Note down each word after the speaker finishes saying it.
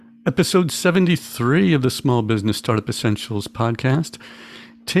Episode 73 of the Small Business Startup Essentials podcast,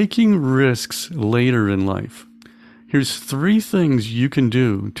 Taking Risks Later in Life. Here's 3 things you can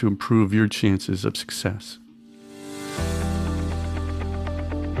do to improve your chances of success.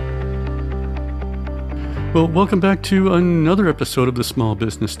 Well, welcome back to another episode of the Small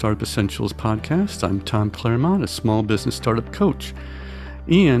Business Startup Essentials podcast. I'm Tom Claremont, a small business startup coach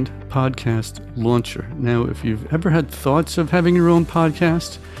and podcast launcher. Now, if you've ever had thoughts of having your own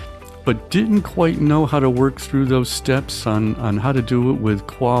podcast, but didn't quite know how to work through those steps on how to do it with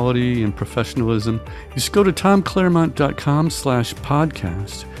quality and professionalism, just go to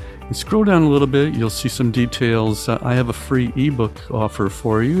tomclaremont.com/podcast and scroll down a little bit. You'll see some details. I have a free ebook offer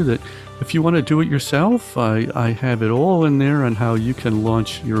for you that if you want to do it yourself, I have it all in there on how you can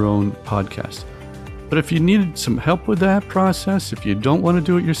launch your own podcast. But if you needed some help with that process, if you don't want to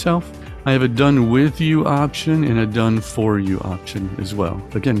do it yourself, I have a done with you option and a done for you option as well.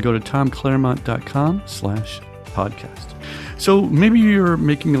 Again, go to tomclaremont.com/podcast. So maybe you're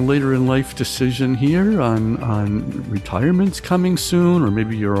making a later in life decision here on retirement's coming soon, or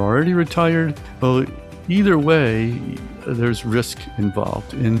maybe you're already retired. Well, either way, there's risk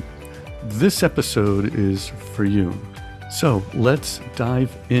involved. And this episode is for you. So let's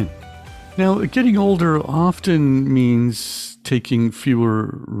dive in. Now, getting older often means taking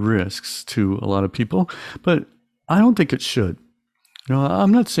fewer risks to a lot of people, but I don't think it should.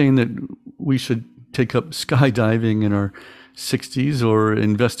 I'm not saying that we should take up skydiving in our 60s or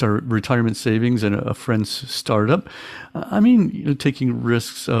invest our retirement savings in a friend's startup. I mean, taking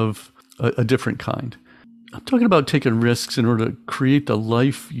risks of a different kind. I'm talking about taking risks in order to create the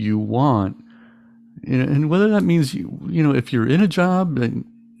life you want. And whether that means, if you're in a job and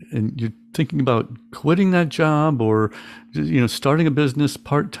you're thinking about quitting that job, or starting a business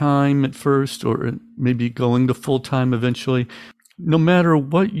part-time at first, or maybe going to full-time eventually, no matter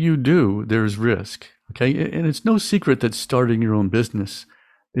what you do, there's risk. Okay. And it's no secret that starting your own business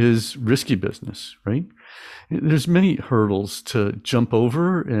is risky business, right? There's many hurdles to jump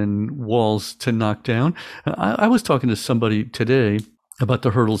over and walls to knock down. I was talking to somebody today about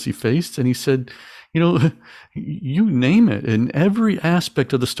the hurdles he faced, and he said, you name it, in every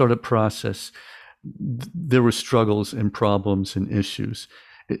aspect of the startup process, there were struggles and problems and issues.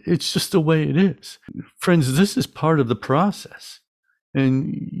 It's just the way it is. Friends, this is part of the process,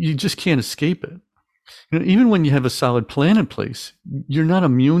 and you just can't escape it. Even when you have a solid plan in place, you're not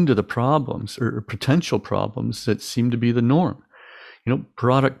immune to the problems or potential problems that seem to be the norm.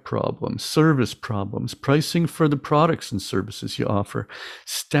 Product problems, service problems, pricing for the products and services you offer,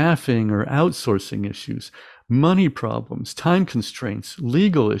 staffing or outsourcing issues, money problems, time constraints,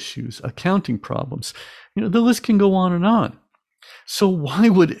 legal issues, accounting problems. The list can go on and on. So why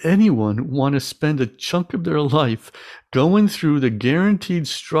would anyone want to spend a chunk of their life going through the guaranteed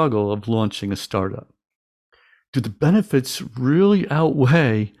struggle of launching a startup? Do the benefits really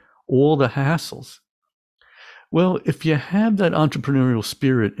outweigh all the hassles? Well, if you have that entrepreneurial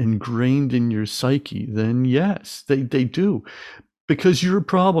spirit ingrained in your psyche, then yes, they do, because you're a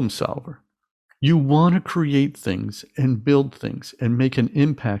problem solver. You want to create things and build things and make an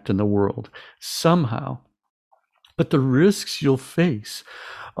impact in the world somehow. But the risks you'll face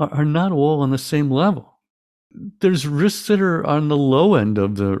are not all on the same level. There's risks that are on the low end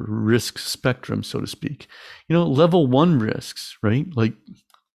of the risk spectrum, so to speak. Level 1 risks, right? Like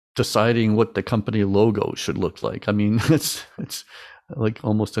deciding what the company logo should look like. I mean, it's like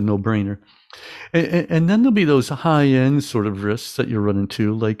almost a no-brainer. And then there'll be those high-end sort of risks that you run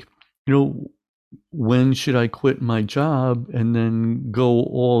into, like, when should I quit my job and then go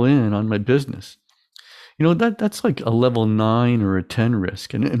all in on my business? That's like a level 9 or a 10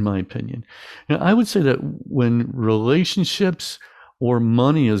 risk, in my opinion. I would say that when relationships or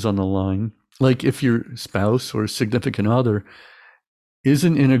money is on the line, like if your spouse or significant other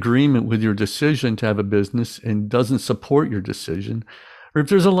isn't in agreement with your decision to have a business and doesn't support your decision, or if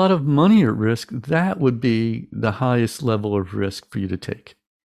there's a lot of money at risk, that would be the highest level of risk for you to take.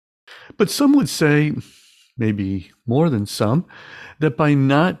 But some would say, maybe more than some, that by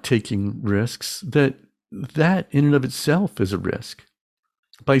not taking risks, that in and of itself is a risk.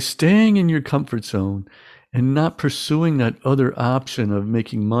 By staying in your comfort zone and not pursuing that other option of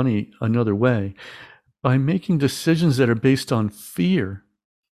making money another way, by making decisions that are based on fear,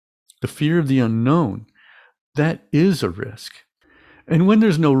 the fear of the unknown, that is a risk. And when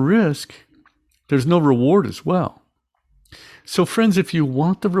there's no risk, there's no reward as well. So friends, if you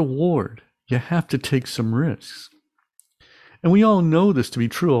want the reward, you have to take some risks. And we all know this to be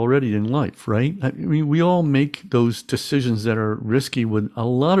true already in life, right? I mean, we all make those decisions that are risky with a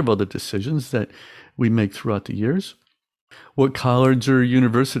lot of other decisions that we make throughout the years. What college or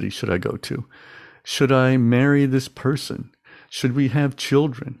university should I go to? Should I marry this person? Should we have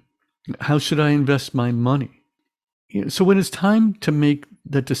children? How should I invest my money? So when it's time to make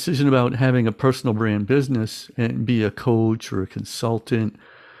that decision about having a personal brand business and be a coach or a consultant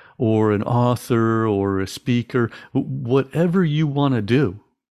or an author or a speaker, whatever you want to do,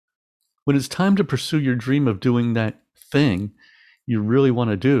 when it's time to pursue your dream of doing that thing you really want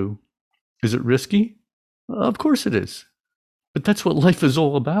to do, is it risky? Of course it is. But that's what life is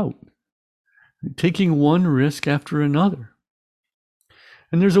all about. Taking one risk after another.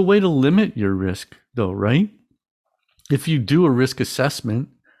 And there's a way to limit your risk, though, right? If you do a risk assessment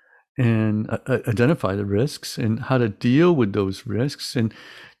and identify the risks and how to deal with those risks and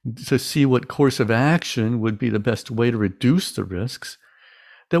to see what course of action would be the best way to reduce the risks,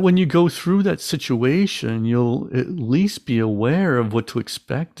 that when you go through that situation, you'll at least be aware of what to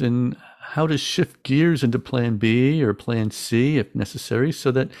expect and how to shift gears into plan B or plan C if necessary,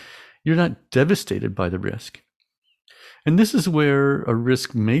 so that you're not devastated by the risk. And this is where a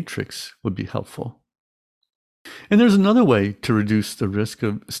risk matrix would be helpful. And there's another way to reduce the risk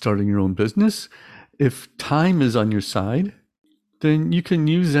of starting your own business. If time is on your side, then you can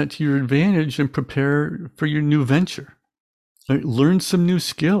use that to your advantage and prepare for your new venture. Learn some new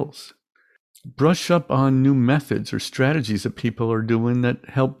skills. Brush up on new methods or strategies that people are doing that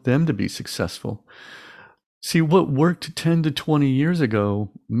help them to be successful. See, what worked 10 to 20 years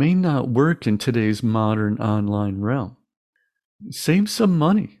ago may not work in today's modern online realm. Save some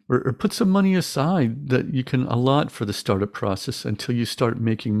money or put some money aside that you can allot for the startup process until you start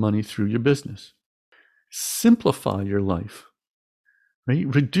making money through your business. Simplify your life. Right?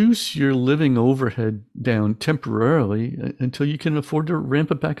 Reduce your living overhead down temporarily until you can afford to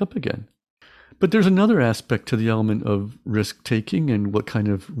ramp it back up again. But there's another aspect to the element of risk taking and what kind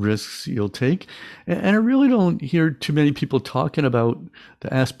of risks you'll take. And I really don't hear too many people talking about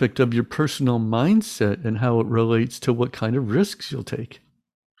the aspect of your personal mindset and how it relates to what kind of risks you'll take.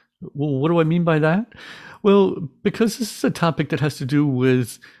 Well, what do I mean by that? Well, because this is a topic that has to do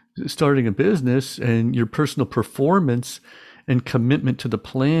with starting a business and your personal performance and commitment to the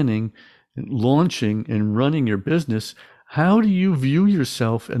planning, launching, and running your business. How do you view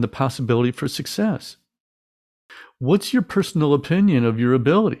yourself and the possibility for success? What's your personal opinion of your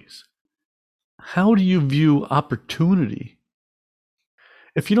abilities? How do you view opportunity?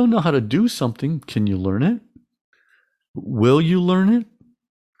 If you don't know how to do something, can you learn it? Will you learn it?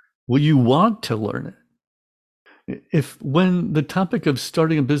 Will you want to learn it? If when the topic of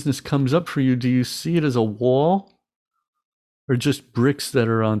starting a business comes up for you, do you see it as a wall or just bricks that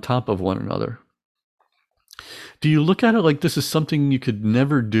are on top of one another? Do you look at it like this is something you could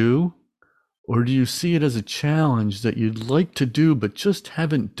never do? Or do you see it as a challenge that you'd like to do but just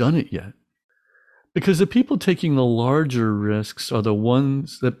haven't done it yet? Because the people taking the larger risks are the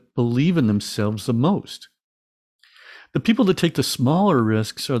ones that believe in themselves the most. The people that take the smaller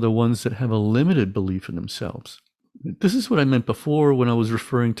risks are the ones that have a limited belief in themselves. This is what I meant before when I was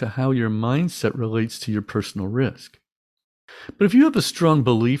referring to how your mindset relates to your personal risk. But if you have a strong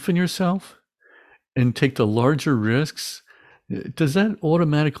belief in yourself and take the larger risks, does that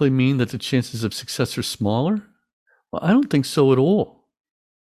automatically mean that the chances of success are smaller? Well, I don't think so at all.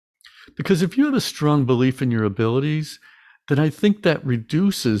 Because if you have a strong belief in your abilities, then I think that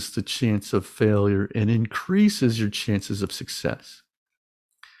reduces the chance of failure and increases your chances of success.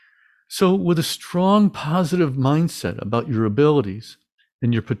 So with a strong positive mindset about your abilities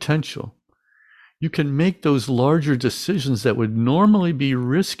and your potential, you can make those larger decisions that would normally be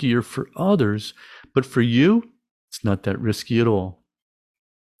riskier for others, but for you, it's not that risky at all.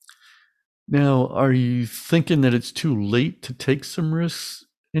 Now, are you thinking that it's too late to take some risks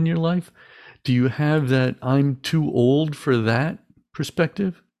in your life? Do you have that I'm too old for that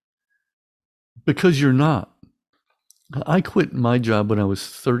perspective? Because you're not. I quit my job when I was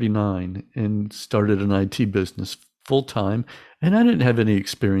 39 and started an IT business full time, and I didn't have any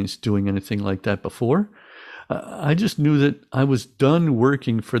experience doing anything like that before. I just knew that I was done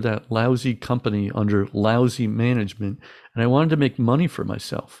working for that lousy company under lousy management, and I wanted to make money for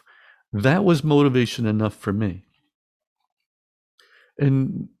myself. That was motivation enough for me.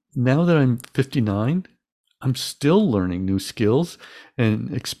 And now that I'm 59, I'm still learning new skills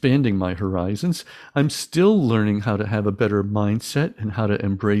and expanding my horizons. I'm still learning how to have a better mindset and how to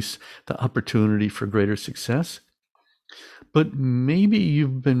embrace the opportunity for greater success. But maybe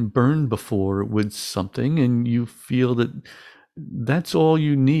you've been burned before with something and you feel that that's all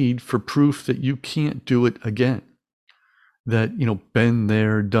you need for proof that you can't do it again. That, been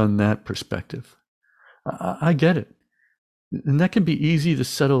there, done that perspective. I get it. And that can be easy to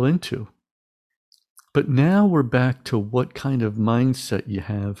settle into. But now we're back to what kind of mindset you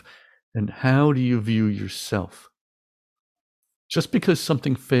have and how do you view yourself. Just because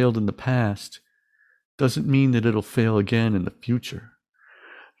something failed in the past doesn't mean that it'll fail again in the future.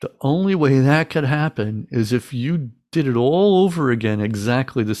 The only way that could happen is if you did it all over again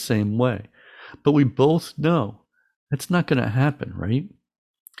exactly the same way. But we both know that's not going to happen, right?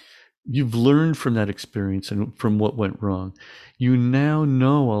 You've learned from that experience and from what went wrong. You now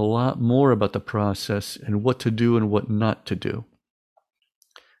know a lot more about the process and what to do and what not to do.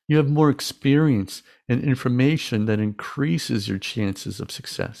 You have more experience and information that increases your chances of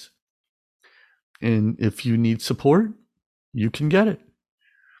success. And if you need support, you can get it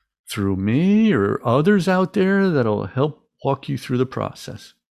through me or others out there that'll help walk you through the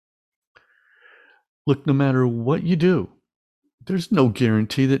process. Look, no matter what you do, there's no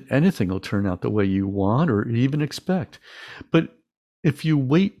guarantee that anything will turn out the way you want or even expect. But if you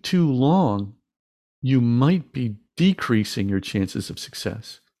wait too long, you might be decreasing your chances of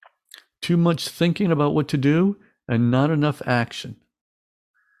success. Too much thinking about what to do and not enough action.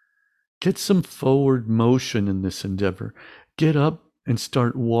 Get some forward motion in this endeavor. Get up and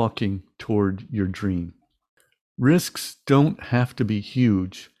start walking toward your dream. Risks don't have to be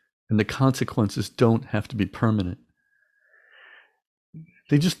huge, and the consequences don't have to be permanent.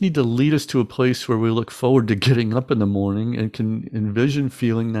 They just need to lead us to a place where we look forward to getting up in the morning and can envision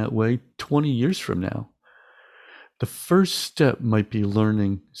feeling that way 20 years from now. The first step might be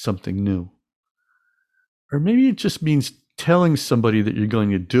learning something new. Or maybe it just means telling somebody that you're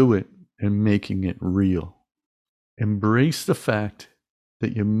going to do it and making it real. Embrace the fact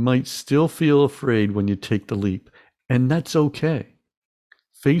that you might still feel afraid when you take the leap, and that's okay.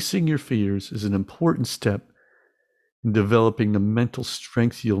 Facing your fears is an important step in developing the mental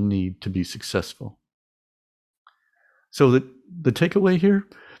strength you'll need to be successful. So the takeaway here,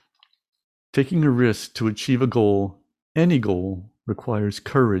 taking a risk to achieve a goal, any goal, requires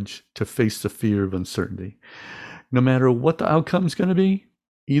courage to face the fear of uncertainty. No matter what the outcome is going to be,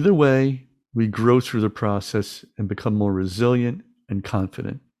 either way, we grow through the process and become more resilient and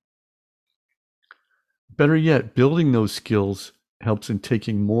confident. Better yet, building those skills helps in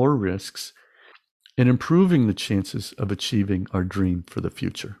taking more risks and improving the chances of achieving our dream for the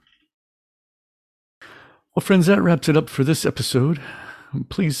future. Well, friends, that wraps it up for this episode.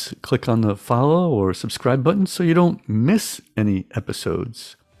 Please click on the follow or subscribe button so you don't miss any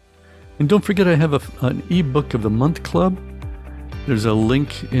episodes. And don't forget, I have an ebook of the month club. There's a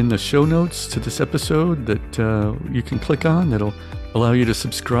link in the show notes to this episode that you can click on that'll allow you to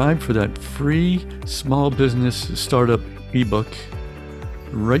subscribe for that free small business startup ebook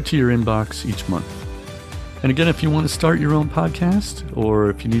right to your inbox each month. And again, if you want to start your own podcast or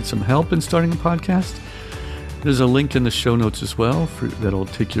if you need some help in starting a podcast, there's a link in the show notes as well that'll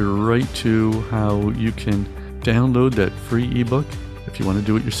take you right to how you can download that free ebook if you want to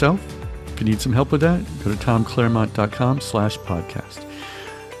do it yourself. If you need some help with that, go to tomclaremont.com/podcast.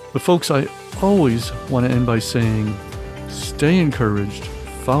 But folks, I always want to end by saying, stay encouraged,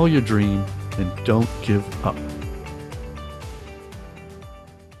 follow your dream, and don't give up.